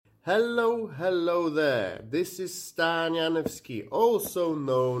Hello there. This is Stan Janevsky, also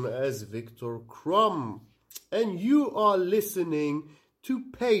known as Victor Crumb, and you are listening to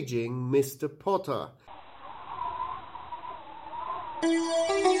Paging Mr. Potter.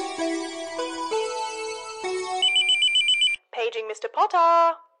 Paging Mr.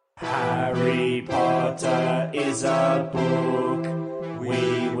 Potter. Harry Potter is a book.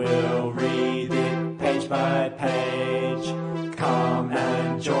 We will read it page by page. Come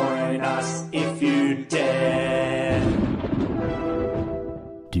and join us if you dare.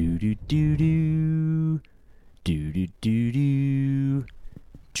 Do do do do do do do do.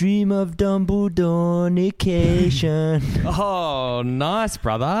 Dream of Dumbledore-nication. Oh, nice,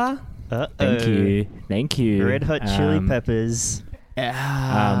 brother. Thank you. Red Hot Chili Peppers.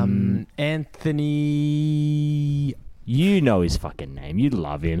 Anthony. You know his fucking name. You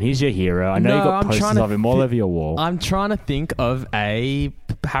love him. He's your hero. I know you got posters of him all over your wall. I'm trying to think of a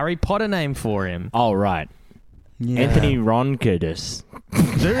Harry Potter name for him. Oh, right. Yeah. Anthony Ronkedus.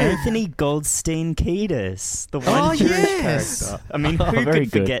 Anthony Goldstein Kiedis, the one Jewish character. I mean, who very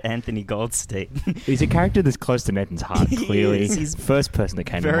could good. forget Anthony Goldstein? He's a character that's close to Nathan's heart, He clearly. is. He's first person that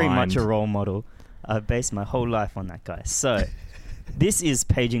came to mind. Very much a role model. I've based my whole life on that guy. So, this is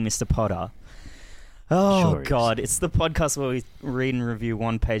Paging Mr. Potter. Oh, Sure is. God. It's the podcast where we read and review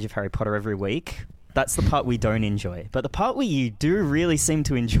one page of Harry Potter every week. That's the part we don't enjoy. But the part we do really seem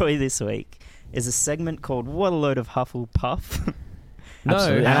to enjoy this week is a segment called What a Load of Hufflepuff. No,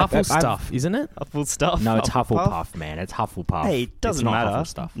 Absolutely. Hufflepuff, isn't it? Huffle stuff. No, it's Hufflepuff, man. It's Hufflepuff. Hey, it doesn't It's not matter. Huffle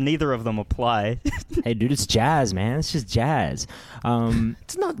stuff. Neither of them apply. Hey, dude, it's jazz, man. It's just jazz.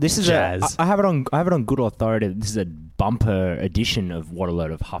 It's not This is jazz. I have it on good authority. This is a bumper edition of What a Load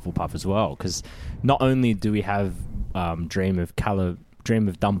of Hufflepuff as well, because not only do we have Dream of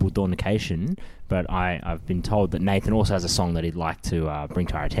Dumbledore-nication, but I've been told that Nathan also has a song that he'd like to bring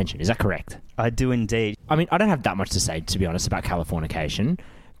to our attention. Is that correct? I do indeed. I mean, I don't have that much to say, to be honest, about Californication,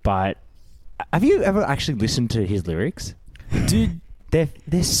 but have you ever actually listened to his lyrics? Dude,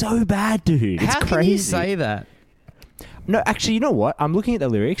 They're so bad, dude. It's how crazy. can you say that? No, actually, you know what? I'm looking at the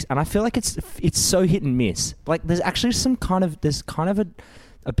lyrics, and I feel like it's so hit and miss. Like, there's actually there's kind of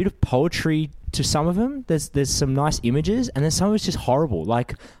a bit of poetry to some of them. There's some nice images, and then some of it's just horrible.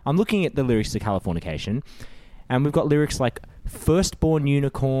 Like, I'm looking at the lyrics to Californication, and we've got lyrics like "firstborn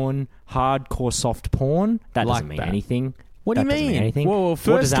unicorn, hardcore soft porn." That Like doesn't mean that. anything. What do you That doesn't mean? anything. Whoa, What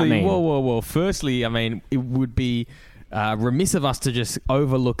does that mean? Whoa. Firstly, I mean, it would be remiss of us to just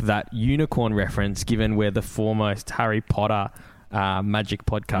overlook that unicorn reference, given we're the foremost Harry Potter magic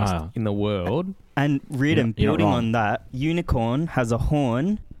podcast in the world. And Reardon, You're not building wrong. on that, unicorn has a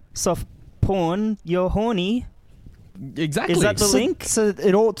horn. Soft porn, you're horny. Exactly. Is that the link? So the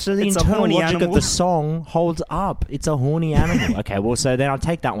It's a internal horny logic animal. of the song holds up. It's a horny animal. Okay, well, so then I'll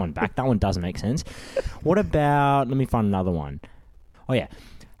take that one back. That one doesn't make sense. What about... Let me find another one. Oh, yeah.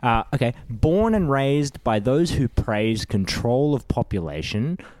 Okay. Born and raised by those who praise control of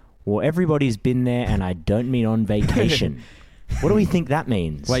population. Well, everybody's been there, and I don't mean on vacation. What do we think that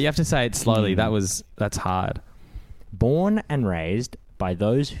means? Well, you have to say it slowly. That's hard. Born and raised by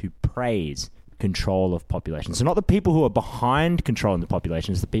those who praise control of population. So not the people who are behind controlling the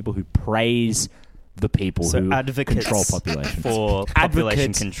population, it's the people who praise the people So who advocates control populations. for population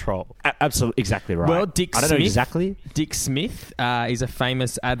Advocates. control. Absolutely, exactly right. Well, Dick I don't know Smith- exactly. Dick Smith is a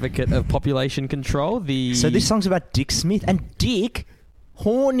famous advocate of population control. So this song's about Dick Smith, and Dick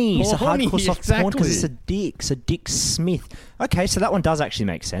horny. So Horny, hardcore soft porn because it's a exactly. dick. So Dick Smith. Okay, so that one does actually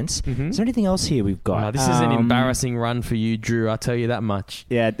make sense. Is there anything else here we've got? Wow, this is an embarrassing run for you, Drew. I'll tell you that much.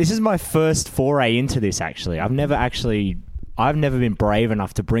 Yeah, this is my first foray into this, actually. I've never been brave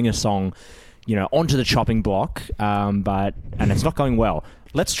enough to bring a song, onto the chopping block, and it's not going well.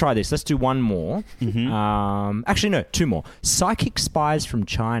 Let's try this. Let's do one more. Actually, no, two more. Psychic spies from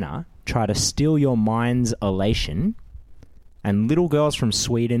China try to steal your mind's elation, and little girls from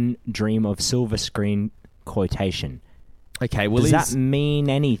Sweden dream of silver screen quotation. Okay, well, Does that mean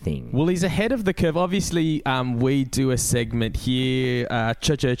anything? Well, he's ahead of the curve. Obviously, we do a segment here,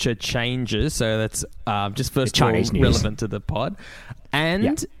 Cha-Cha-Cha Changes, so that's just first of all Chinese news. relevant to the pod.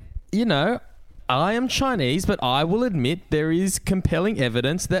 And, I am Chinese, but I will admit there is compelling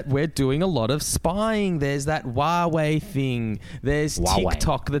evidence that we're doing a lot of spying. There's that Huawei thing. There's Huawei.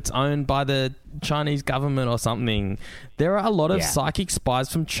 TikTok that's owned by the Chinese government or something. There are a lot of psychic spies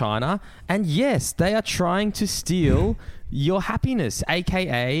from China, and yes, they are trying to steal your happiness,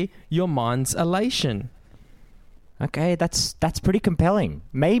 aka your mind's elation. Okay, that's pretty compelling.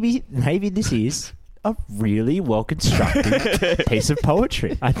 Maybe this is a really well constructed piece of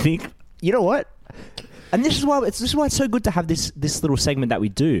poetry. I think. You know what? And this is why it's so good to have this little segment that we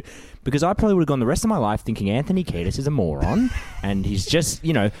do, because I probably would have gone the rest of my life thinking Anthony Kiedis is a moron, and he's just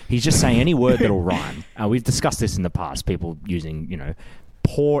saying any word that'll rhyme. We've discussed this in the past, people using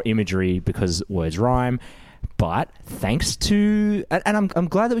poor imagery because words rhyme. But thanks to, and I'm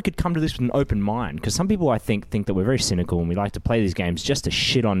glad that we could come to this with an open mind, because some people I think that we're very cynical and we like to play these games just to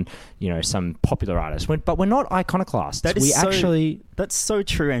shit on some popular artists. But we're not iconoclasts. That's so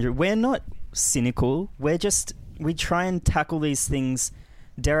true, Andrew. We're not cynical. We try and tackle these things,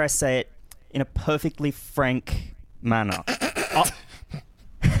 dare I say it, in a perfectly frank manner.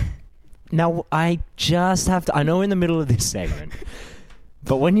 Now I just have to. I know we're in the middle of this segment.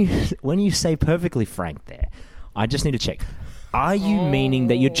 But when you say perfectly frank there, I just need to check. Are you meaning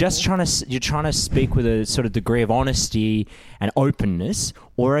that you're trying to speak with a sort of degree of honesty and openness,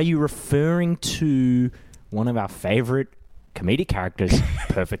 or are you referring to one of our favorite comedic characters,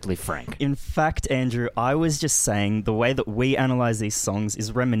 Perfectly Frank? In fact, Andrew, I was just saying the way that we analyze these songs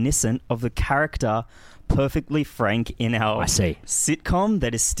is reminiscent of the character Perfectly Frank in our sitcom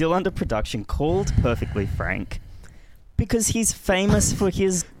that is still under production called Perfectly Frank. Because he's famous for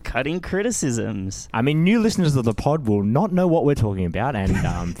his cutting criticisms. I mean, new listeners of the pod will not know what we're talking about,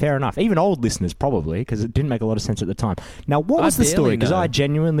 and fair enough. Even old listeners probably, because it didn't make a lot of sense at the time. Now, what was the story? Because I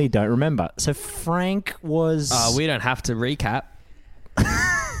genuinely don't remember. So Frank was... we don't have to recap.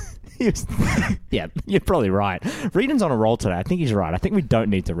 Yeah, you're probably right. Reedon's on a roll today. I think he's right. I think we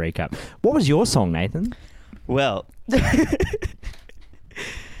don't need to recap. What was your song, Nathan? Well...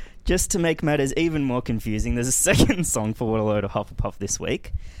 Just to make matters even more confusing, there's a second song for What a Load of Hufflepuff this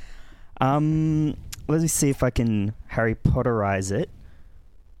week. Let me see if I can Harry Potterize it.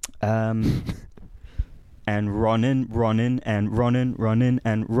 And Ronin, and Ronin.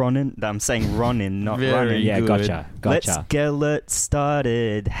 I'm saying Ronin, not Ronin. Yeah, gotcha. Let's get it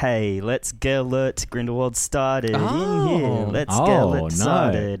started. Hey, let's get it Grindelwald started in here. Let's get it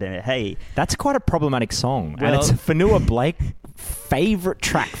started. Hey. That's quite a problematic song. Well, and it's Fanua Blake favorite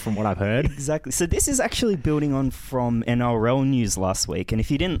track from what I've heard. Exactly. So this is actually building on from NRL news last week. And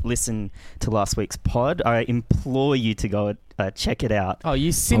if you didn't listen to last week's pod, I implore you to go check it out. Oh,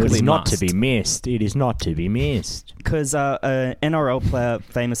 you simply It is not must. to be missed. It is not to be missed. Because an NRL player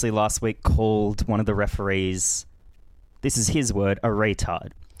famously last week called one of the referees, this is his word, a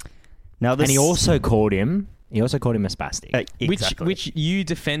retard. Now, this, and he also called him a spastic. Exactly. Which you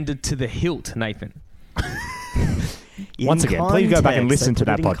defended to the hilt, Nathan. Once again, please go back and listen to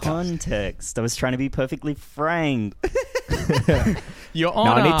that podcast. Context. I was trying to be perfectly frank. Your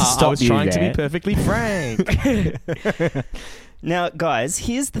Honor, I need to stop I was you trying to there. be perfectly frank. Now, guys,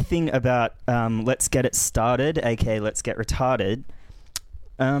 here's the thing about Let's Get It Started, aka Let's Get Retarded.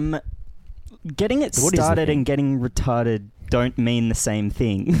 Getting it started and getting retarded don't mean the same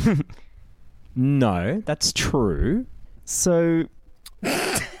thing. No, that's true. So...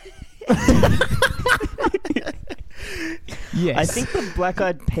 Yes. I think the Black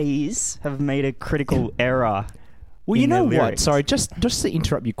Eyed Peas have made a critical error. Well, you in know their what? lyrics. Sorry, just to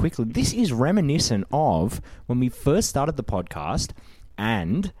interrupt you quickly. This is reminiscent of when we first started the podcast,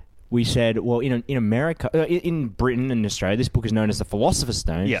 and we said, well, in America, in Britain and Australia, this book is known as the Philosopher's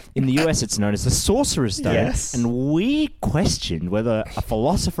Stone. Yeah. In the US, it's known as the Sorcerer's Stone. Yes. And we questioned whether a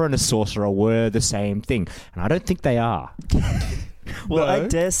philosopher and a sorcerer were the same thing, and I don't think they are. Well, No. I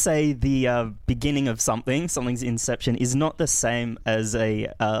dare say the beginning of something's inception, is not the same as a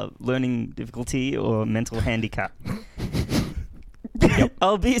learning difficulty or mental handicap.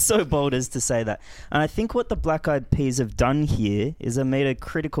 I'll be so bold as to say that. And I think what the Black Eyed Peas have done here is they made a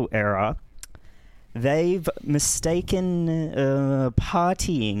critical error. They've mistaken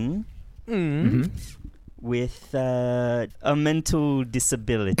partying with a mental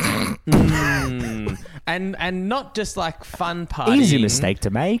disability. And not just like fun partying. Easy mistake to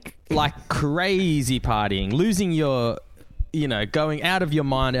make. Like crazy partying. Losing your, going out of your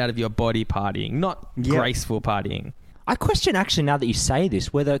mind, out of your body partying. Not graceful partying. I question actually now that you say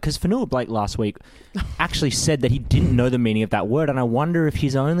this whether, because Fanua Blake last week actually said that he didn't know the meaning of that word, and I wonder if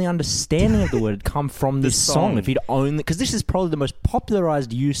his only understanding of the word had come from this song. If he'd only, because this is probably the most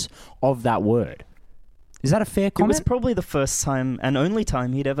popularized use of that word. Is that a fair It comment? was probably the first time and only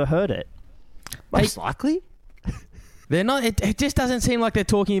time he'd ever heard it. Most likely. They're not. It just doesn't seem like they're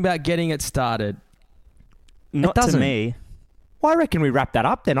talking about getting it started. Not to doesn't. me. Well, I reckon we wrap that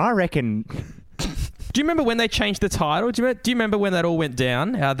up then. I reckon... Do you remember when they changed the title? Do you remember when that all went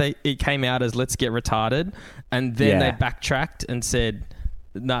down? How it came out as "Let's Get Retarded," and then they backtracked and said,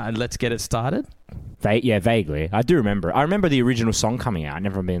 "No, let's get it started." Vaguely. I do remember. I remember the original song coming out and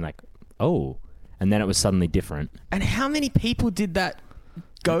everyone being like, oh, and then it was suddenly different. And how many people did that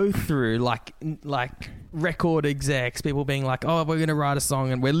go through like record execs, people being like, oh, we're going to write a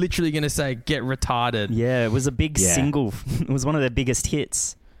song and we're literally going to say get retarded. Yeah, it was a big single. It was one of their biggest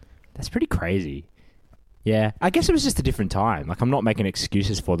hits. That's pretty crazy. Yeah, I guess it was just a different time. Like, I'm not making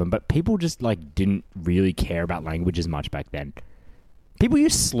excuses for them, but people just like didn't really care about language as much back then. People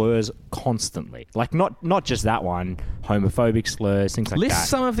use slurs constantly. Like, not just that one, homophobic slurs, things like that. List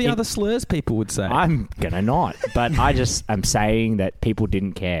some of the other slurs people would say. I'm gonna not, but I just am saying that people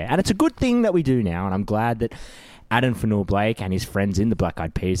didn't care, and it's a good thing that we do now. And I'm glad that Adam Fanua Blake and his friends in the Black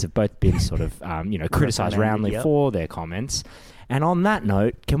Eyed Peas have both been sort of, criticised roundly for their comments. And on that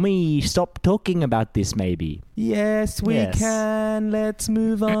note, can we stop talking about this? Maybe. Yes, we can. Let's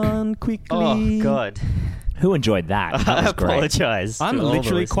move on quickly. Oh God. Who enjoyed that? That I was great. apologise. I'm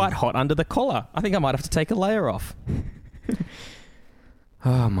literally quite hot under the collar. I think I might have to take a layer off.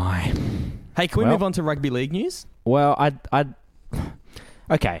 Oh my. Hey, can we move on to rugby league news? Well,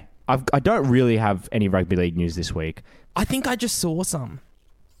 okay. I don't really have any rugby league news this week. I think I just saw some.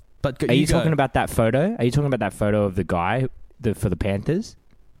 But Are you talking about that photo? Are you talking about that photo of the guy for the Panthers?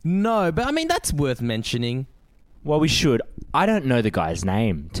 No, but I mean, that's worth mentioning. Well, we should. I don't know the guy's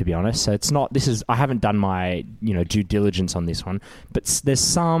name, to be honest. So it's not. I haven't done my due diligence on this one. But there's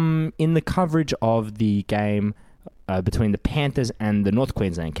some in the coverage of the game between the Panthers and the North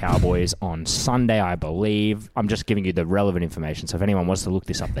Queensland Cowboys on Sunday, I believe. I'm just giving you the relevant information. So if anyone wants to look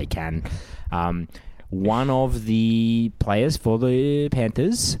this up, they can. One of the players for the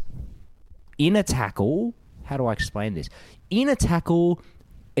Panthers in a tackle. How do I explain this? In a tackle,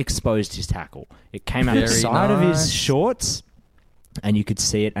 exposed his tackle. It came out the side of his shorts, and you could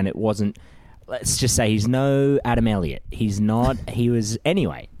see it, and it wasn't... Let's just say he's no Adam Elliott. He's not... He was...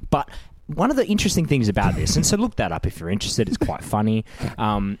 Anyway, but one of the interesting things about this, and so look that up if you're interested, it's quite funny.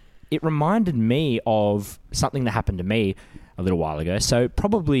 It reminded me of something that happened to me a little while ago. So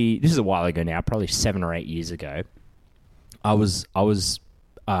probably... This is a while ago now, probably 7 or 8 years ago. I was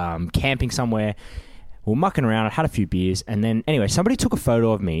camping somewhere. We were mucking around. I had a few beers. And then, anyway, somebody took a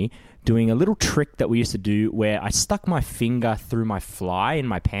photo of me doing a little trick that we used to do where I stuck my finger through my fly in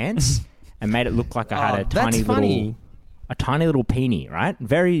my pants and made it look like I had a tiny little peenie, right?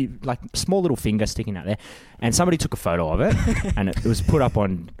 Very, like, small little finger sticking out there. And somebody took a photo of it and it was put up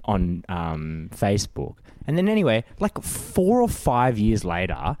on Facebook. And then, anyway, like 4 or 5 years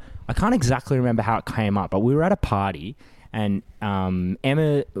later, I can't exactly remember how it came up, but we were at a party. And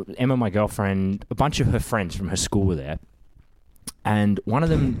Emma, my girlfriend, a bunch of her friends from her school were there. And one of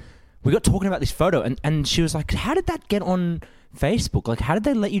them, we got talking about this photo, and she was like, how did that get on Facebook? Like, how did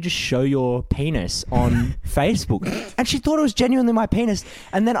they let you just show your penis on Facebook? And she thought it was genuinely my penis.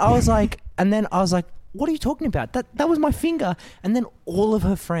 And then I was like, what are you talking about? That was my finger. And then all of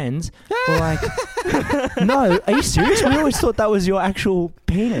her friends were like, no, are you serious? We always thought that was your actual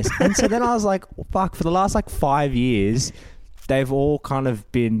penis. And so then I was like, fuck, for the last 5 years, they've all kind of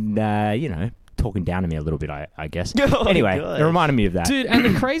been, talking down to me a little bit, I guess. Oh, anyway, gosh. It reminded me of that. Dude, and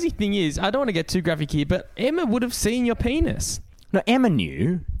the crazy thing is, I don't want to get too graphic here, but Emma would have seen your penis. No, Emma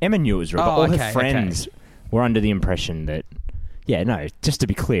knew it was real, but all her friends were under the impression that, just to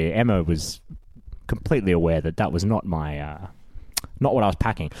be clear, Emma was completely aware that was not my not what I was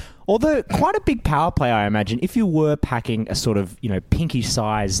packing. Although quite a big power play, I imagine, if you were packing a sort of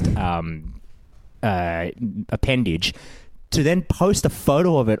pinky-sized appendage, to then post a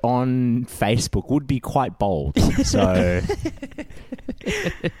photo of it on Facebook would be quite bold. So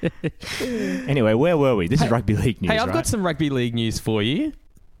anyway, where were we? This is rugby league news. Hey, I've got some rugby league news for you.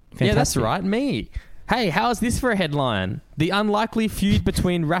 Fantastic. Yeah, that's right, me. Hey, how's this for a headline? The unlikely feud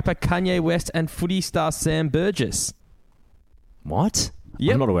between rapper Kanye West and footy star Sam Burgess. What?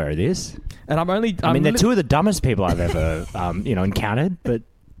 Yep. I'm not aware of this. And they're two of the dumbest people I've ever encountered. But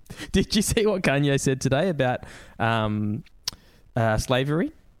did you see what Kanye said today about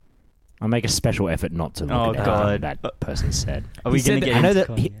slavery? I'll make a special effort not to look at what that person said. Are we going to get I know into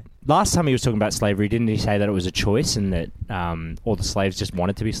that last time he was talking about slavery, didn't he say that it was a choice and that all the slaves just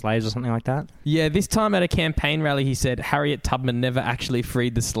wanted to be slaves or something like that? Yeah, this time at a campaign rally, he said Harriet Tubman never actually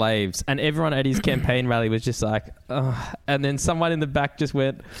freed the slaves. And everyone at his campaign rally was just like, ugh. And then someone in the back just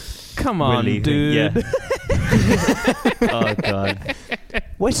went, come on, dude. Yeah. Oh, God.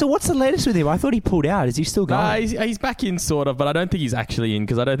 Wait, so what's the latest with him? I thought he pulled out. Is he still going? Nah, he's back in, sort of, but I don't think he's actually in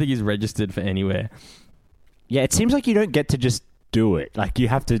because I don't think he's registered for anywhere. Yeah, it seems like you don't get to just do it. Like, you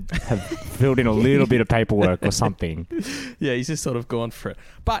have to have filled in a little bit of paperwork or something. Yeah, he's just sort of gone for it.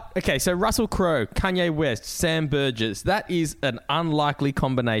 But, okay, so Russell Crowe, Kanye West, Sam Burgess, that is an unlikely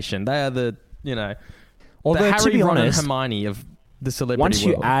combination. They are the, Although, the Harry, to be Ron, honest, and Hermione of the celebrity Once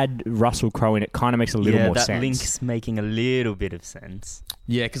you world. add Russell Crowe in, it kind of makes a little more that sense. link's making a little bit of sense.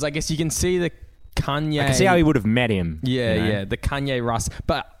 Yeah, because I guess you can see the Kanye. I can see how he would have met him. Yeah, you know? yeah, the Kanye Russ.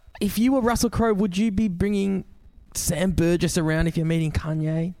 But if you were Russell Crowe, would you be bringing Sam Burgess around if you're meeting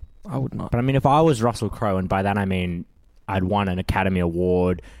Kanye? I would not. But I mean, if I was Russell Crowe, and by that I mean I'd won an Academy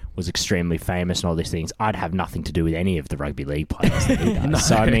Award, was extremely famous and all these things, I'd have nothing to do with any of the rugby league players that he does. No.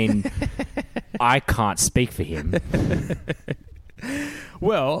 So, I mean, I can't speak for him.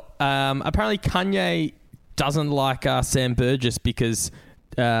 Well, apparently Kanye doesn't like Sam Burgess because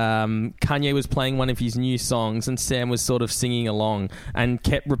Kanye was playing one of his new songs and Sam was sort of singing along and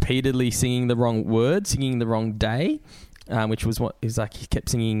kept repeatedly singing the wrong word, singing the wrong day, which was what is like he kept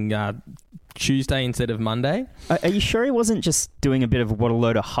singing Tuesday instead of Monday. Are you sure he wasn't just doing a bit of what a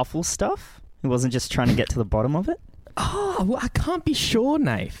load of Huffle stuff? He wasn't just trying to get to the bottom of it? Oh, well, I can't be sure,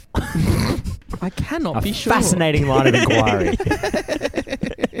 Nath. I cannot be sure. Fascinating line of inquiry.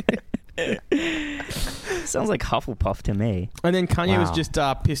 Sounds like Hufflepuff to me. And then Kanye was Wow. just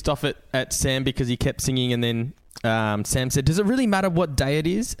pissed off at Sam because he kept singing, and then Sam said, "Does it really matter what day it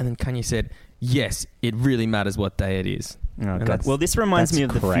is?" And then Kanye said, "Yes, it really matters what day it is." Oh, And God. that's- Well, this reminds me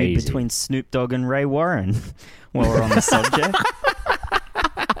of the feud crazy. between Snoop Dogg and Ray Warren while we're on the subject.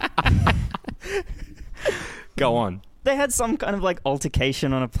 Go on. They had some kind of like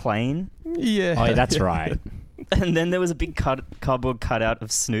altercation on a plane, Yeah. Oh, yeah, that's right. and then there was a big cardboard cutout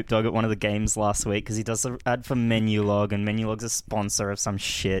of Snoop Dogg at one of the games last week because he does an ad for Menulog, and Menulog's a sponsor of some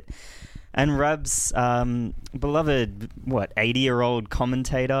shit. And Rab's beloved, 80-year-old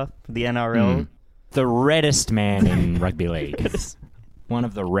commentator for the NRL. The reddest man in rugby league. One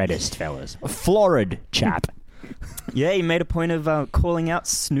of the reddest fellas. A florid chap. Yeah, he made a point of calling out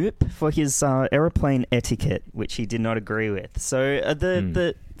Snoop for his aeroplane etiquette, which he did not agree with. So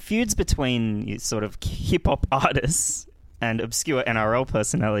the feuds between sort of hip-hop artists and obscure NRL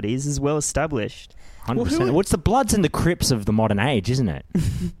personalities is well established. 100%. Well, Well, it's the Bloods and the Crips of the modern age, isn't it?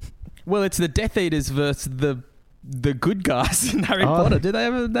 Well, it's the Death Eaters versus the good guys in Harry Oh. Potter. Do they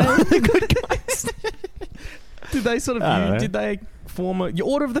have a name? The good guys. Did they sort I don't know. of? Did they form your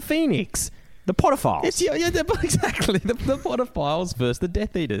Order of the Phoenix? The Potterfiles. It's exactly the Potterfiles versus the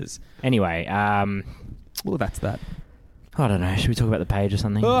Death Eaters. Anyway, Well, that's that. I don't know. Should we talk about the page or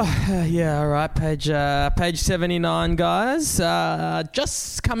something? Oh, yeah, all right. Page 79, guys.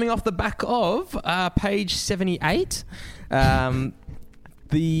 Just coming off the back of page 78. Good on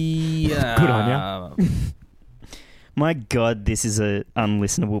ya. My God, this is a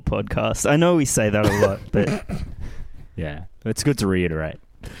unlistenable podcast. I know we say that a lot, but Yeah. It's good to reiterate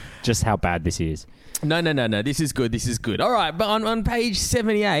just how bad this is. No. This is good. This is good. All right, but on page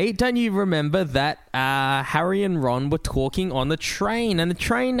 78, don't you remember that Harry and Ron were talking on the train, and the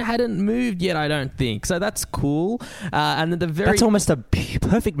train hadn't moved yet, I don't think. So that's cool. And at the very... That's almost a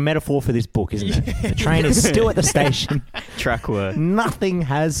perfect metaphor for this book, isn't it? The train is still at the station. track work. Nothing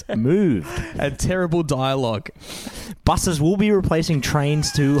has moved. a terrible dialogue. Buses will be replacing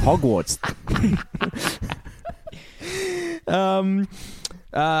trains to Hogwarts.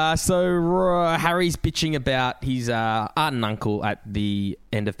 So Harry's bitching about his aunt and uncle at the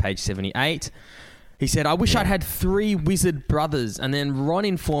end of page 78. He said, "I wish I'd had 3 wizard brothers." And then Ron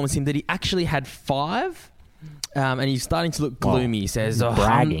informs him that he actually had 5. And he's starting to look gloomy. He says, "Oh,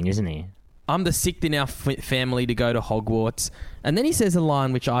 Bragging, isn't he? I'm the 6th in our family to go to Hogwarts." And then he says a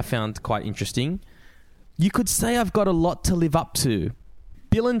line which I found quite interesting. "You could say I've got a lot to live up to.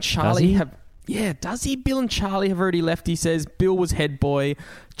 Bill and Charlie he? have..." Yeah, does he? Bill and Charlie have already left, he says. Bill was head boy.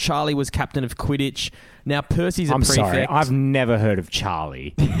 Charlie was captain of Quidditch. Now Percy's a I'm prefect. sorry. I've never heard of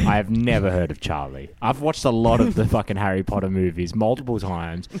Charlie. I have never heard of Charlie. I've watched a lot of the fucking Harry Potter movies multiple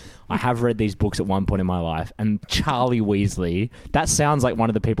times. I have read these books at one point in my life. And Charlie Weasley, that sounds like one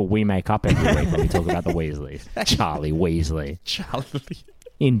of the people we make up every week when we talk about the Weasleys. Charlie Weasley. Charlie.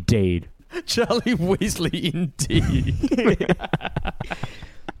 Indeed. Charlie Weasley, indeed.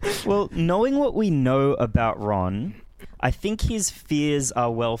 Well, knowing what we know about Ron, I think his fears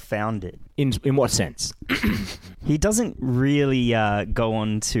are well-founded. In what sense? He doesn't really go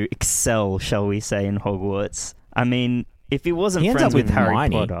on to excel, shall we say, in Hogwarts. I mean, if he wasn't He ends friends up with with Harry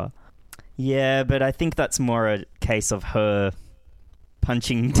Hermione. Potter... Yeah, but I think that's more a case of her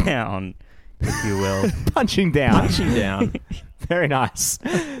punching down, if you will. Punching down. Punching down. Very nice.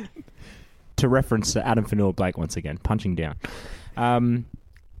 To reference Adam Fanua Blake once again, punching down.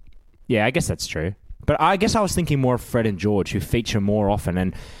 Yeah, I guess that's true. But I guess I was thinking more of Fred and George, who feature more often.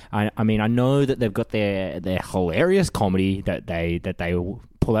 And I mean, I know that they've got their hilarious comedy that they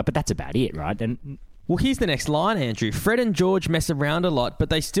pull out, but that's about it, right? And Well, here's the next line, Andrew. Fred and George mess around a lot, but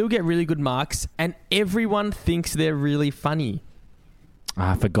they still get really good marks, and everyone thinks they're really funny.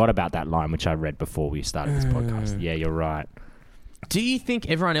 I forgot about that line, which I read before we started this podcast. Yeah, you're right. Do you think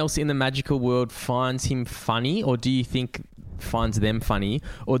everyone else in the magical world finds him funny, or do you think finds them funny,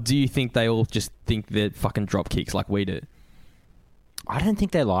 or do you think they all just think they're fucking drop kicks like we do? I don't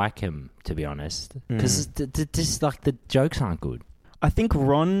think they like him, to be honest, because just like the jokes aren't good. I think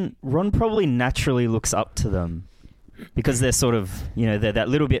Ron probably naturally looks up to them because they're sort of, they're that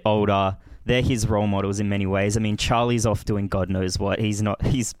little bit older. They're his role models in many ways. I mean, Charlie's off doing God knows what.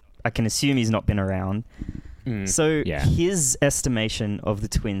 I can assume he's not been around. So his estimation of the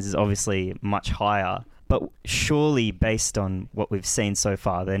twins is obviously much higher, but surely based on what we've seen so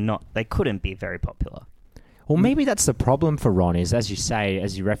far, they couldn't be very popular. Well, maybe that's the problem for Ron is, as you say,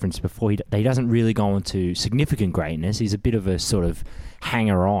 as you referenced before, he doesn't really go into significant greatness. He's a bit of a sort of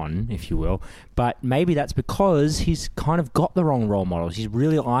hanger-on, if you will. But maybe that's because he's kind of got the wrong role models. He's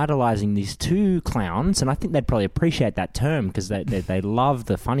really idolising these two clowns, and I think they'd probably appreciate that term because they love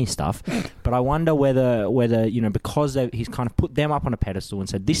the funny stuff. But I wonder whether because he's kind of put them up on a pedestal and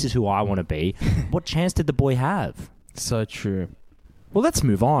said, this is who I want to be, what chance did the boy have? So true. Well, let's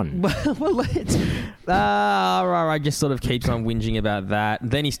move on. Well, let's... Right, just sort of keeps on whinging about that.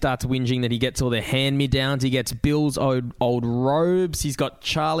 Then he starts whinging that he gets all the hand-me-downs. He gets Bill's old robes. He's got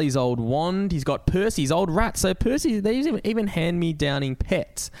Charlie's old wand. He's got Percy's old rat. So Percy, they even hand-me-downing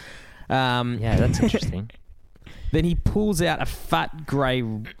pets. Yeah, that's interesting. Then he pulls out a fat grey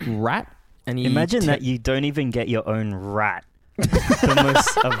rat. And he Imagine that you don't even get your own rat.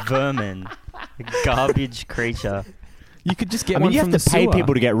 Almost a vermin. A garbage creature. You could just get one from the you have to pay sewer.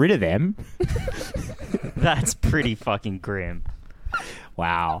 people to get rid of them. That's pretty fucking grim.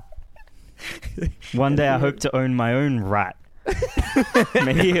 Wow. One day I hope to own my own rat.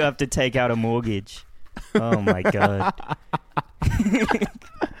 Maybe you have to take out a mortgage. Oh my god.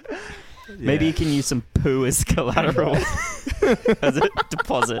 Maybe you can use some poo as collateral. As a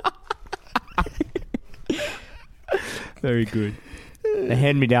deposit. Very good. A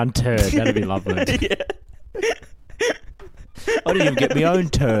hand-me-down turd. That'd be lovely. Yeah. I didn't even get my own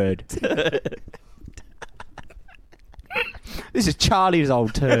turd. This is Charlie's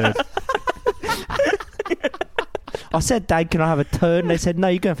old turd. I said, Dad, can I have a turd? And they said, no,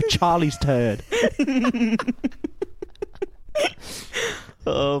 you're going for Charlie's turd.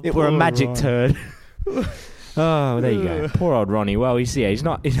 It were a magic Ron. turd. Oh, there you go. Poor old Ronnie. Well, he's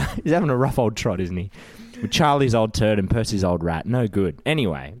having a rough old trot, isn't he? With Charlie's old turd and Percy's old rat. No good.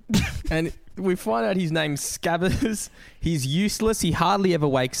 Anyway. And we find out his name's Scabbers. He's useless. He hardly ever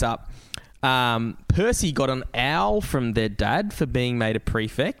wakes up. Percy got an owl from their dad for being made a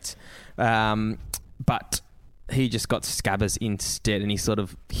prefect. But he just got Scabbers instead. And he sort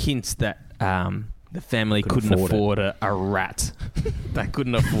of hints that the family couldn't afford a rat. They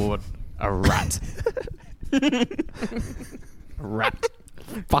couldn't afford a rat. A rat.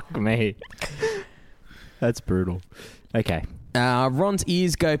 Fuck me. That's brutal. Okay. Ron's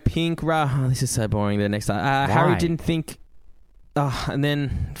ears go pink. This is so boring. The next time. Harry didn't think... and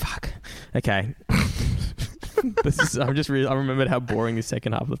then... Fuck. Okay. I remembered how boring the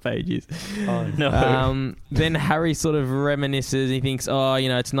second half of the page is. Oh, no. Then Harry sort of reminisces. He thinks,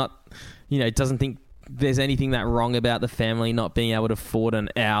 it's not... doesn't think there's anything that wrong about the family not being able to afford an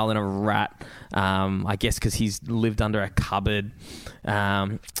owl and a rat. I guess because he's lived under a cupboard.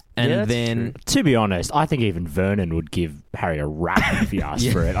 And then... True. To be honest, I think even Vernon would give Harry a rat if he asked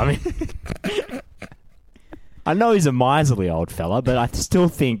for it. I mean... I know he's a miserly old fella, but I still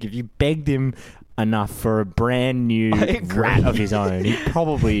think if you begged him enough for a brand new rat of his own, he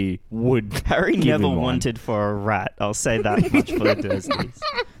probably would. Harry never wanted for a rat. I'll say that much for the Dursleys.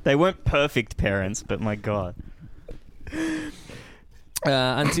 They weren't perfect parents, but my god.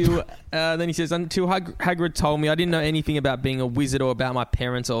 Then he says, until Hagrid told me I didn't know anything about being a wizard or about my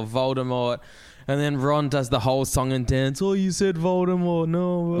parents or Voldemort. And then Ron does the whole song and dance. Oh, you said Voldemort.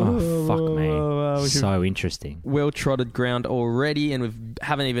 No. Oh, fuck me. So interesting. Well-trodden ground already, and we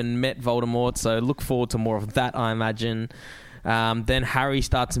haven't even met Voldemort, so look forward to more of that, I imagine. Then Harry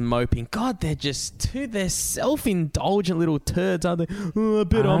starts moping. God, they're self-indulgent little turds, aren't they? Oh, I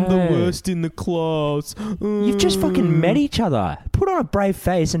bet I'm the worst in the class. You've just fucking met each other. Put on a brave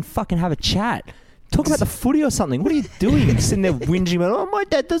face and fucking have a chat. Talk about the footy or something. What are you doing? You're sitting there whinging about, oh, my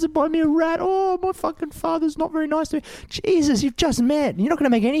dad doesn't buy me a rat. Oh, my fucking father's not very nice to me. Jesus, you've just met. You're not going to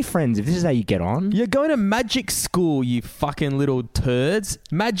make any friends if this is how you get on. You're going to magic school, you fucking little turds.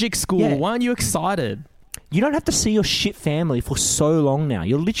 Magic school. Yeah. Why aren't you excited? You don't have to see your shit family for so long now.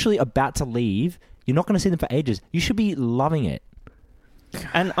 You're literally about to leave. You're not going to see them for ages. You should be loving it.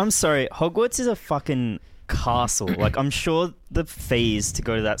 And I'm sorry, Hogwarts is a fucking... castle. Like, I'm sure the fees to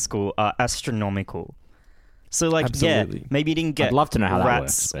go to that school are astronomical. So, like, Absolutely. yeah, maybe you didn't get I'd love to know how that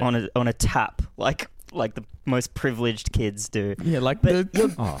rats works, but- on a tap like the most privileged kids do. Yeah, like But you're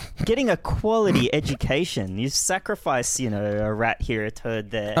Oh. getting a quality education. You sacrifice, a rat here, a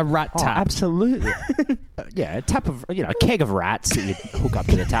turd there. a rat Oh, tap. absolutely. Yeah, a tap of, a keg of rats that you hook up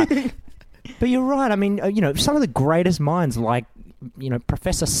to the tap. But you're right. I mean, some of the greatest minds, like,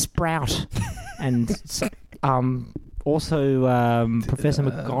 Professor Sprout and also Professor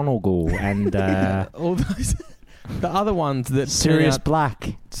McGonagall and All those, the other ones that Sirius turn out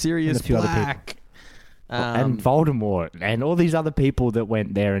Black Sirius and a few other people. Black. and Voldemort and all these other people that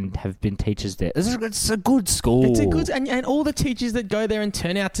went there and have been teachers there. It's a good school. It's a good, and all the teachers that go there and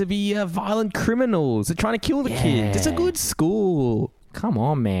turn out to be violent criminals. They're trying to kill the kids. It's a Yeah. good school. Come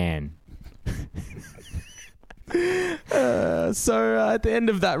on, man. So at the end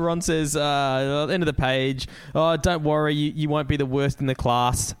of that, Ron says, at the end of the page, "Oh, don't worry, you won't be the worst in the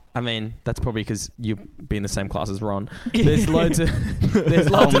class." I mean, that's probably because you be in the same class as Ron. There's loads of.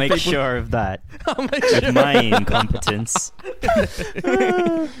 I'll of make people- sure of that. I'll make With sure. my incompetence.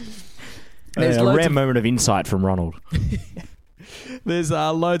 There's A loads rare of- moment of insight from Ronald. There's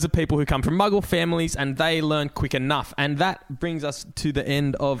loads of people who come from Muggle families, and they learn quick enough. And that brings us to the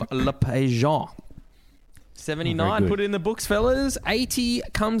end of Le Pageant. 79, good. put it in the books, fellas. 80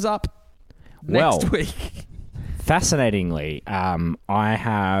 comes up next week. Fascinatingly, I've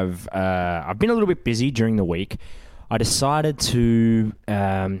been a little bit busy during the week. I decided to,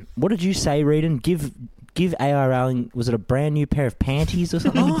 what did you say, Reedon? Give A.R. Rowling, was it a brand new pair of panties or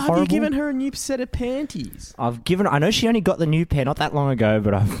something? Oh, have horrible? you given her a new set of panties? I know she only got the new pair not that long ago,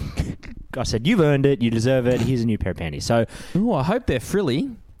 but I said, you've earned it, you deserve it, here's a new pair of panties. So, Oh, I hope they're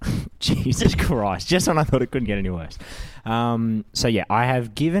frilly. Jesus Christ, just when I thought it couldn't get any worse. So yeah, I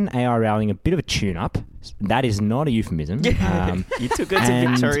have given A.R. Rowling a bit of a tune-up. That is not a euphemism. You took her to and-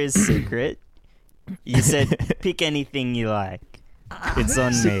 Victoria's Secret. You said, pick anything you like. It's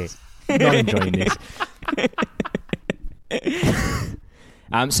on me. Not enjoying this.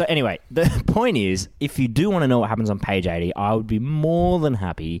 So anyway, the point is, if you do want to know what happens on page 80, I would be more than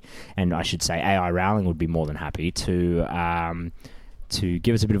happy, and I should say A.R. Rowling would be more than happy to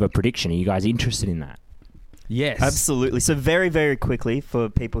give us a bit of a prediction. Are you guys interested in that? Yes. Absolutely. So very, very quickly, for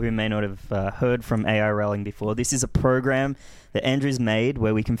people who may not have heard from A.R. Rowling before, this is a program that Andrew's made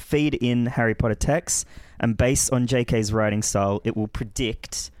where we can feed in Harry Potter texts, and based on JK's writing style, it will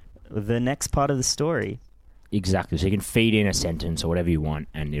predict the next part of the story. Exactly. So you can feed in a sentence or whatever you want,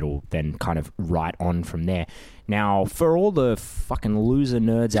 and it'll then kind of write on from there. Now, for all the fucking loser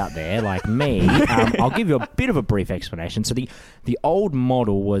nerds out there like me, I'll give you a bit of a brief explanation. So the old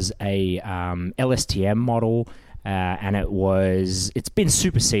model was a LSTM model, and it's been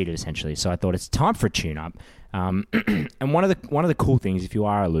superseded essentially. So I thought it's time for a tune-up. And one of the cool things, if you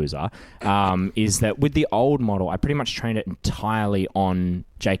are a loser, is that with the old model, I pretty much trained it entirely on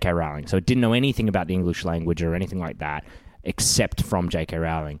J.K. Rowling. So it didn't know anything about the English language or anything like that, except from J.K.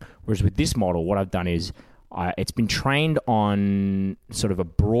 Rowling. Whereas with this model, what I've done is it's been trained on sort of a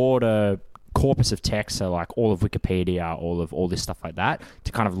broader corpus of text, so like all of Wikipedia, all this stuff like that,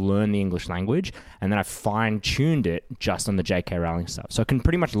 to kind of learn the English language, and then I fine-tuned it just on the J.K. Rowling stuff. So I can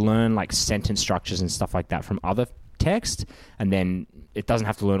pretty much learn like sentence structures and stuff like that from other text, and then it doesn't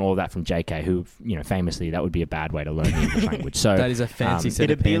have to learn all of that from J.K., who, famously, that would be a bad way to learn the English language. So That is a fancy set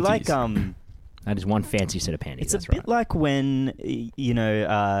of It'd be panties. like... that is one fancy set of panties. It's that's a bit right. like when,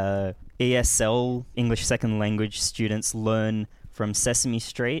 ESL, English Second Language students learn from Sesame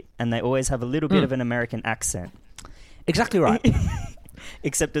Street, and they always have a little bit of an American accent. Exactly right.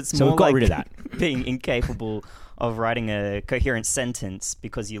 Except it's So more we've got like rid of that. being incapable of writing a coherent sentence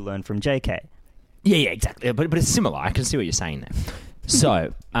because you learn from JK. Yeah, exactly. But it's similar. I can see what you're saying there.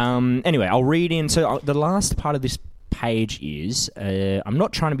 So, anyway, I'll read in. So the last part of this page is, I'm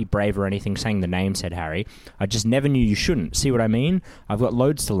not trying to be brave or anything saying the name, said Harry. I just never knew you shouldn't. See what I mean? I've got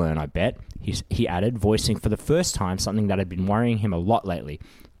loads to learn, I bet. He added, voicing for the first time something that had been worrying him a lot lately.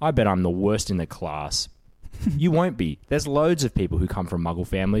 I bet I'm the worst in the class. You won't be. There's loads of people who come from Muggle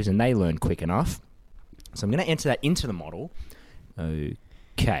families and they learn quick enough. So I'm going to enter that into the model.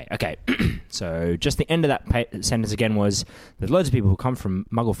 Okay. So just the end of that sentence again was, there's loads of people who come from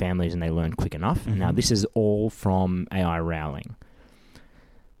Muggle families and they learn quick enough. Mm-hmm. Now this is all from A.R. Rowling.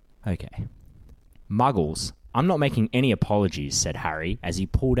 Okay. Muggles. I'm not making any apologies, said Harry, as he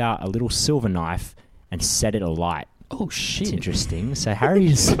pulled out a little silver knife and set it alight. Oh, It's shit. interesting. So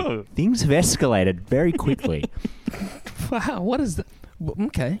Harry's... things have escalated very quickly. Wow, what is that?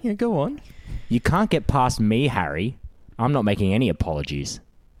 Okay, yeah, go on. You can't get past me, Harry. I'm not making any apologies.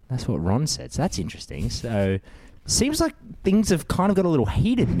 That's what Ron said. So that's interesting. So seems like things have kind of got a little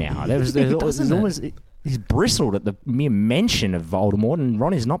heated now. There's Doesn't it? almost He's bristled at the mere mention of Voldemort, and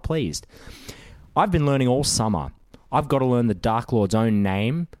Ron is not pleased. I've been learning all summer. I've got to learn the Dark Lord's own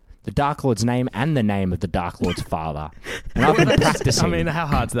name, the Dark Lord's name, and the name of the Dark Lord's father. And I've been practicing. I mean, how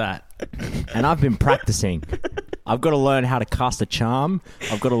hard's that? And I've been practicing. I've got to learn how to cast a charm.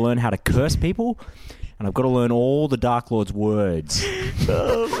 I've got to learn how to curse people. And I've got to learn all the Dark Lord's words.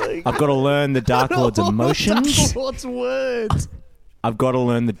 I've got to learn the Dark Lord's emotions. Dark Lord's words. I've got to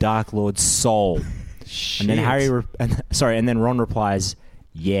learn the Dark Lord's soul. Shit. And then and then Ron replies,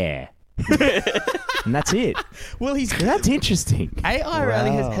 "Yeah." And that's it. Well, That's interesting. AI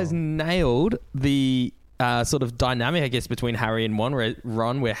really has nailed the sort of dynamic, I guess, between Harry and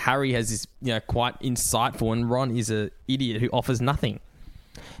Ron, where Harry has this, quite insightful, and Ron is a idiot who offers nothing.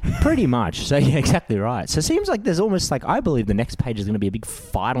 Pretty much. So, yeah, exactly right. So it seems like there's almost I believe the next page is going to be a big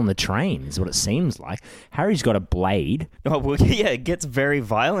fight on the train, is what it seems like. Harry's got a blade. Oh, well, yeah, it gets very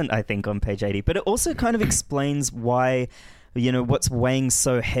violent, I think, on page 80. But it also kind of explains why, what's weighing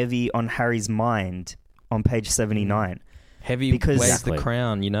so heavy on Harry's mind on page 79. Heavy Because- weighs Exactly. the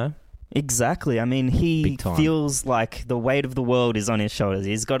crown, Exactly. I mean, he Big time. feels like the weight of the world is on his shoulders.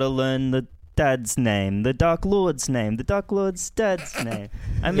 He's got to learn the dad's name, the Dark Lord's name, the Dark Lord's dad's name.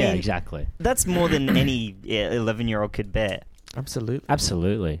 I mean, Yeah, exactly. that's more than any 11-year-old could bear. Absolutely.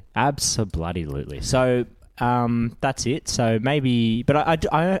 Absolutely. Absolutely. So that's it. So maybe... But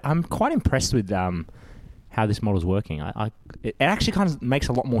I'm quite impressed with how this model's working. It actually kind of makes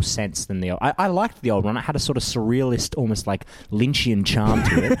a lot more sense than the old... I liked the old one. It had a sort of surrealist, almost like Lynchian charm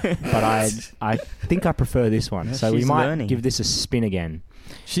to it. But I think I prefer this one. Yeah, so we she's might learning. give this a spin again.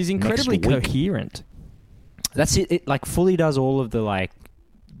 She's incredibly Next week. coherent. That's it. It fully does all of the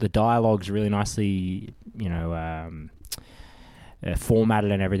the dialogues really nicely,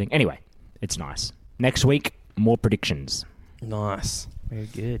 formatted and everything. Anyway, it's nice. Next week, more predictions. Nice. Very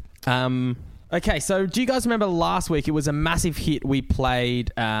good. Okay, so do you guys remember last week? It was a massive hit. We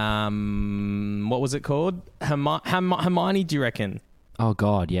played, what was it called? Hermione, do you reckon? Oh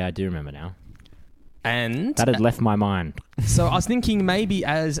God, yeah, I do remember now. And That had left my mind. so I was thinking maybe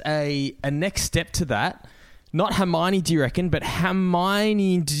as a next step to that, not Hermione, do you reckon, but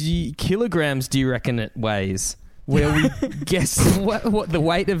Hermione kilograms, do you reckon it weighs? Where we guess what the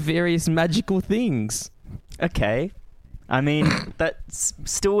weight of various magical things. Okay. I mean, that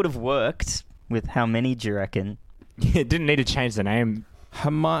still would have worked with how many do you reckon? It didn't need to change the name.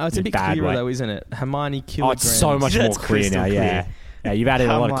 Hermione, it's a In a bit bad clearer way. though, isn't it? Hermione Oh, kilograms. it's so much more That's clear crystal now. clear. Yeah, yeah. You've added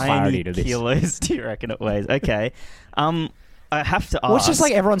a lot of clarity to this. kilos do you reckon it weighs? Okay. I have to ask. Well, it's just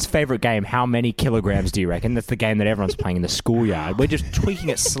like everyone's favorite game. How many kilograms do you reckon? That's the game that everyone's playing in the schoolyard. We're just tweaking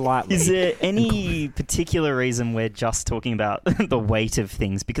it slightly. Is there any particular reason we're just talking about the weight of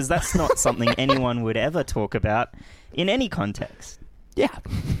things? Because that's not something anyone would ever talk about in any context. Yeah,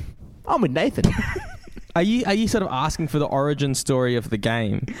 I'm with Nathan. Are you sort of asking for the origin story of the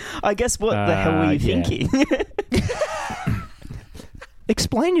game? I guess what the hell were you yeah. thinking?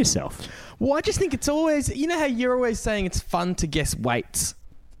 Explain yourself. Well, I just think it's always, how you're always saying it's fun to guess weights.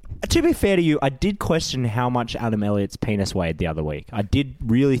 To be fair to you, I did question how much Adam Elliott's penis weighed the other week. I did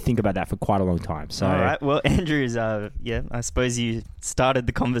really think about that for quite a long time. So, All right. Well, Andrew's, I suppose you started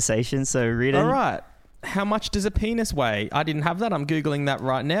the conversation, so read it. All right. How much does a penis weigh? I didn't have that. I'm Googling that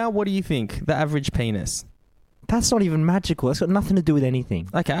right now. What do you think? The average penis. that's not even magical. That's got nothing to do with anything.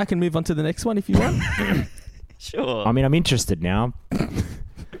 Okay, I can move on to the next one if you want. Sure. I mean, I'm interested now.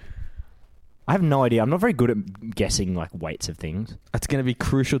 I have no idea. I'm not very good at guessing weights of things. That's going to be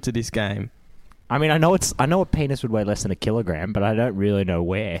crucial to this game. I mean, I know a penis would weigh less than a kilogram, but I don't really know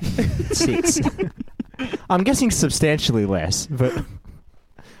where it sits. I'm guessing substantially less, but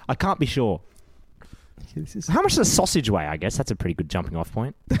I can't be sure. How much does a sausage weigh? I guess that's a pretty good jumping off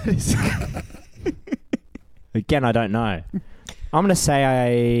point. Again, I don't know. I'm going to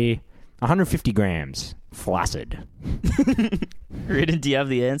say 150 grams. Flaccid. Ridden, do you have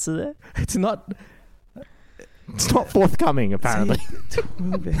the answer there? It's not... It's not forthcoming, apparently.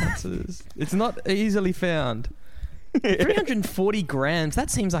 12 ounces. It's not easily found. 340 grams. That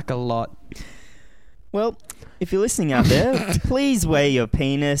seems like a lot. Well, if you're listening out there, please weigh your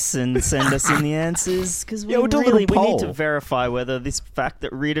penis and send us in the answers, because we Yeah, we'll do a little we need poll. to verify whether this fact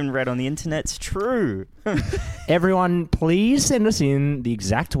that Ridden read on the internet's true. Everyone, please send us in the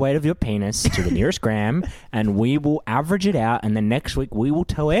exact weight of your penis to the nearest gram, and we will average it out, and then next week we will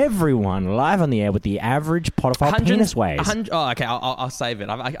tell everyone live on the air what the average podophile penis weighs. Okay, I'll save it.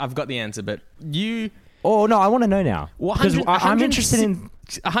 I've got the answer, but you... Oh, no, I want to know now. Well, Because 100 I'm interested in...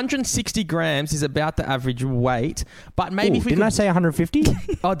 160 grams is about the average weight, but maybe Ooh, if we didn't could... I say 150?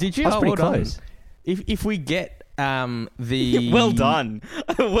 Oh, did you? That's pretty hold on. close. If we get the Well done.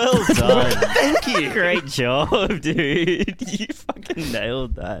 Well done. Thank you. Great job, dude. You fucking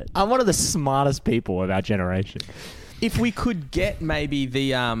nailed that. I'm one of the smartest people of our generation. If we could get maybe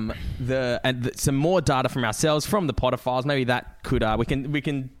some more data from ourselves from the Potterfiles, maybe that could we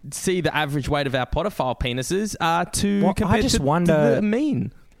can see the average weight of our Potterfile penises compare I just to wonder- the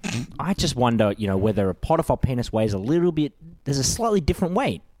mean. I just wonder, whether a Potterfile penis weighs a little bit. There's a slightly different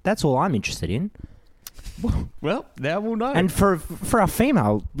weight. That's all I'm interested in. Well, now we'll know. And for our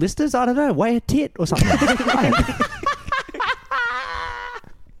female listeners, I don't know, weigh a tit or something.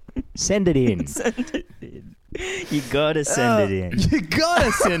 Send it in. Send it in. You gotta send it in. You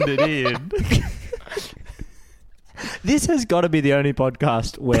gotta send it in. This has got to be the only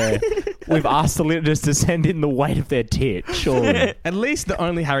podcast where we've asked the listeners to send in the weight of their tit, surely. At least the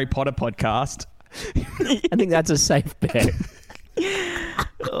only Harry Potter podcast. I think that's a safe bet.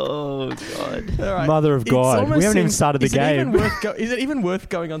 Oh, God. All right. Mother of It's God. almost We haven't even seems- started the is it even game. is it even worth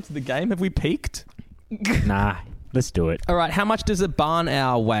going on to the game? Have we peaked? Nah, let's do it. All right. How much does a barn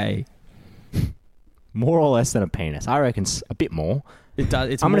owl weigh? More or less than a penis. I reckon a bit more. It does.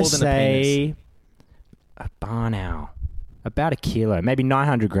 It's I'm more going to than a penis. say a barn owl. About a kilo, maybe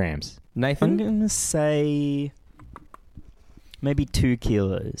 900 grams. I'm Nathan, gonna say maybe 2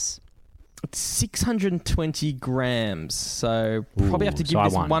 kilos. it's 620 grams. So probably have to Ooh, give so I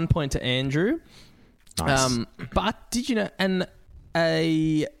this won. 1 point to Andrew. Nice. But did you know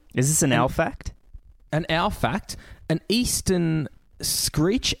Is this an owl fact? an owl fact? An eastern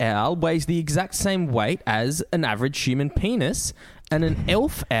screech owl weighs the exact same weight as an average human penis, and an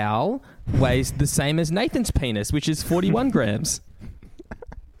elf owl weighs the same as Nathan's penis, which is 41 grams.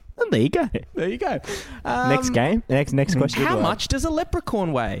 There you go. There you go. Next game. Next question. How much does a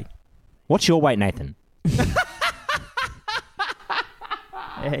leprechaun weigh? What's your weight, Nathan?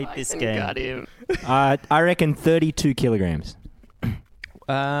 I hate this game. I reckon 32 kilograms.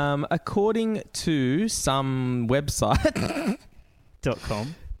 According to some website,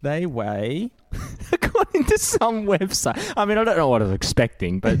 .com. they weigh... According to some website. I mean, I don't know what I was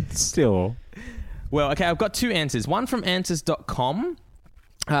expecting, but still. Well, okay, I've got two answers. One from answers.com, which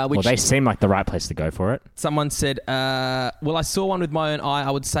Well, they seem like the right place to go for it. someone said, well, I saw one with my own eye.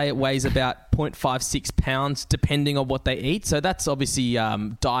 I would say it weighs about 0.56 pounds, depending on what they eat. So that's obviously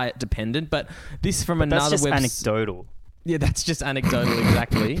diet dependent. But this from That's another just website... anecdotal. Yeah, that's just anecdotal,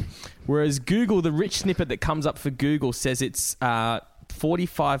 exactly. Whereas Google, the rich snippet that comes up for Google says it's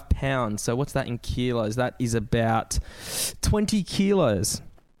 45 pounds. So what's that in kilos? That is about 20 kilos.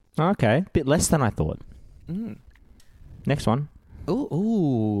 Okay, bit less than I thought. Next one.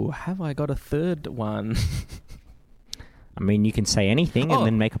 Ooh, have I got a third one? I mean, you can say anything Oh. and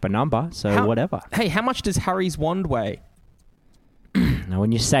then make up a number, so whatever. Hey, how much does Harry's wand weigh? Now,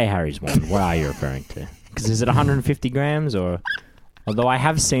 when you say Harry's wand, what are you referring to? Because is it 150 grams or... Although I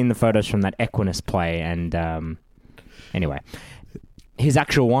have seen the photos from that Equinus play and... Anyway. His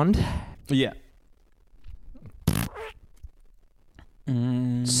actual wand... Yeah.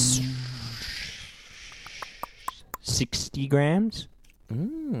 60 grams?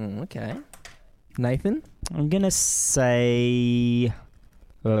 Okay. Nathan? I'm going to say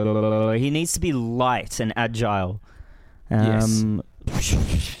he needs to be light and agile. Yes.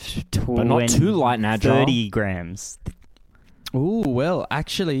 But not too light and agile. 30 grams. Ooh, well,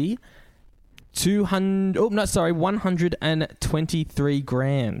 actually, 123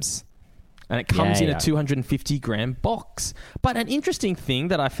 grams. And it comes in Yeah. a 250-gram box. But an interesting thing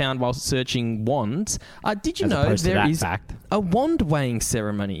that I found while searching wands, did you As know opposed to there that is fact. a wand weighing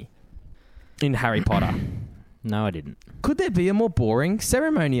ceremony in Harry Potter? No, I didn't. Could there be a more boring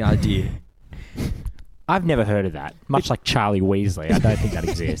ceremony idea? I've never heard of that. Much like Charlie Weasley. I don't think that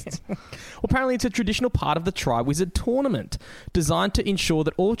exists. Well, apparently it's a traditional part of the Triwizard Tournament, designed to ensure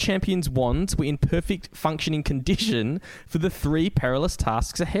that all champions' wands were in perfect functioning condition for the 3 perilous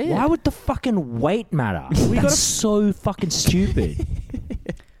tasks ahead. Why would the fucking weight matter? That's so fucking stupid.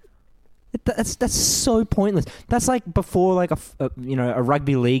 That's so pointless. That's like before like a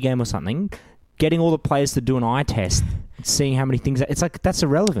rugby league game or something, getting all the players to do an eye test, seeing how many things... It's like, that's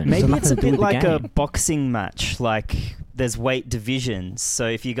irrelevant. Maybe got it's a nothing to do bit with the like a game. boxing match. Like, there's weight divisions. So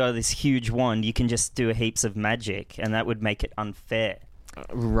if you got this huge wand, you can just do heaps of magic, and that would make it unfair.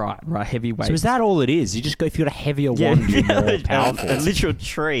 Right, heavyweight. So is that all it is? You just go, if you got a heavier wand, you're more powerful. A literal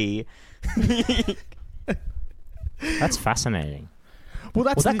tree. That's fascinating. Well,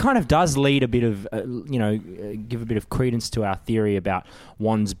 Well, that kind of does lead a bit of, give a bit of credence to our theory about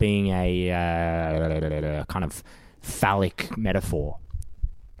wands being a kind of phallic metaphor.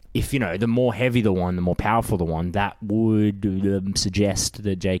 If, the more heavy the wand, the more powerful the wand, that would suggest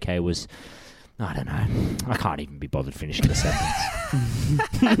that JK was I don't know. I can't even be bothered finishing the sentence.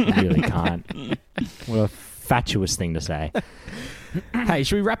 I really can't. What a fatuous thing to say. Hey,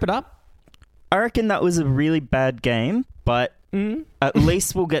 should we wrap it up? I reckon that was a really bad game, but at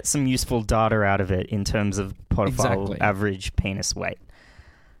least we'll get some useful data out of it in terms of podophile average penis weight.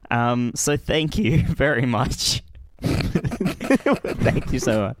 So thank you very much. Thank you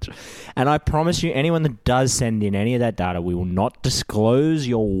so much. And I promise you, anyone that does send in any of that data, we will not disclose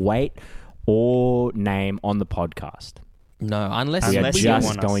your weight or name on the podcast. No, unless we are you just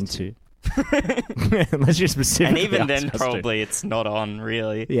want going us to. Unless you're specific. And even then, probably it's not on,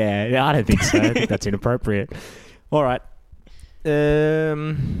 really. Yeah, I don't think so. I think that's inappropriate. All right.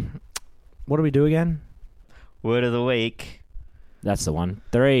 What do we do again? Word of the week. That's the one.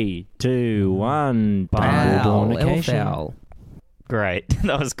 3, 2, 1. Foul. Great.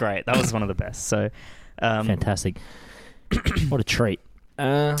 That was great. That was one of the best. So, fantastic. What a treat.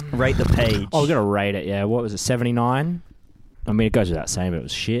 Rate the page. Oh, we've got to rate it, yeah. What was it, 79? I mean, it goes without saying, but it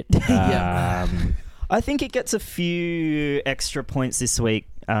was shit. I think it gets a few extra points this week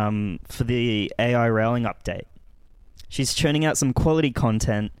for the AI railing update. She's churning out some quality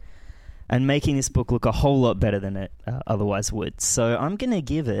content and making this book look a whole lot better than it otherwise would. So I'm going to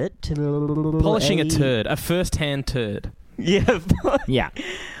give it... Polishing a turd. A first-hand turd. Yeah. Yeah.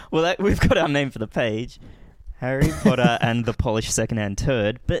 Well, we've got our name for the page. Harry Potter and the Polished Secondhand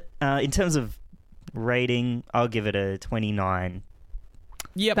Turd. But in terms of rating, I'll give it a 29.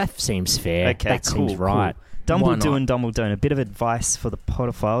 Yep. That seems fair. Okay, that seems right. Cool. Dumbledore and Dumbledore. A bit of advice for the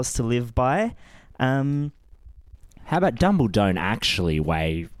Potophiles to live by. How about Dumbledore actually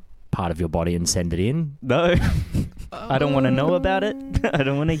weigh part of your body and send it in? No. I don't want to know about it. I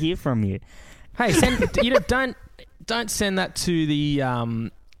don't want to hear from you. Hey, don't send that to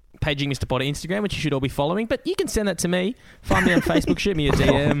the Paging Mr. Potter Instagram, which you should all be following, but you can send that to me. Find me on Facebook, shoot me a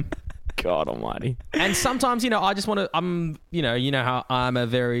DM. God almighty. And sometimes, I just want to, you know how I'm a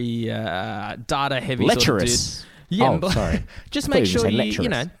very data-heavy lecherous. Sort of dude. Yeah, oh, sorry. Just make sure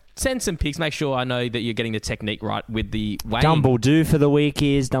you send some pics. Make sure I know that you're getting the technique right with the weighing. Dumbledore for the week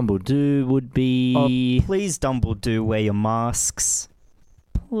is Dumbledore would be... Oh, please, Dumbledore, wear your masks.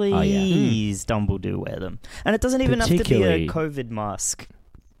 Please, Dumbledore, wear them. And it doesn't even have to be a COVID mask.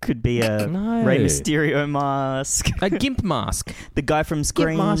 Could be a Rey Mysterio mask. A GIMP mask. The guy from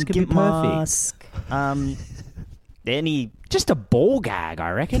Scream. GIMP mask. Just a ball gag, I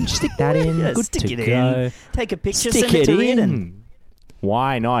reckon. Just stick that in. Yeah, Good stick to it go. in. Take a picture, send it to Reardon.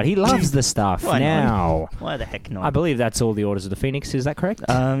 Why not? He loves the stuff. Why now. Not? Why the heck not? I believe that's all the Orders of the Phoenix. Is that correct?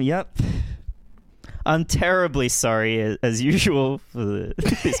 Yep. I'm terribly sorry, as usual, for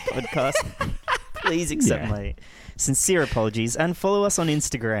this podcast. Please accept my sincere apologies and follow us on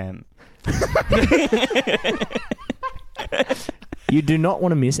Instagram. You do not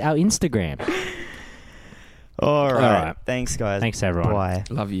want to miss our Instagram. All right. Thanks, guys. Thanks, everyone. Bye.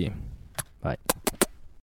 Love you.